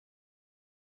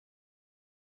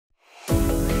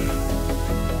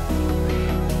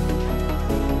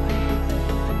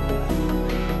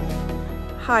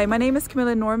Hi, my name is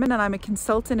Camilla and I'm a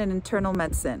consultant in internal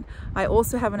medicine. I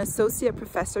also have an associate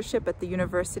professorship at the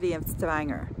University of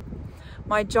Stavanger.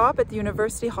 My job at the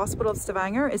University Hospital of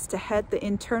Stavanger is to head the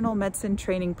internal medicine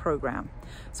training program.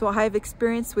 So I have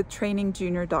experience with training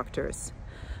junior doctors.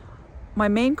 My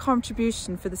main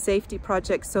contribution for the safety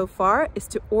project so far is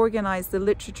to organize the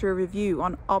literature review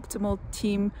on optimal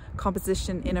team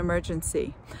composition in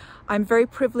emergency. I'm very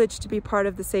privileged to be part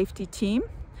of the safety team.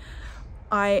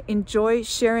 I enjoy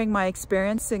sharing my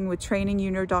experience with training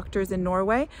junior doctors in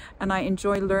Norway, and I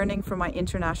enjoy learning from my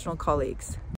international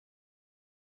colleagues.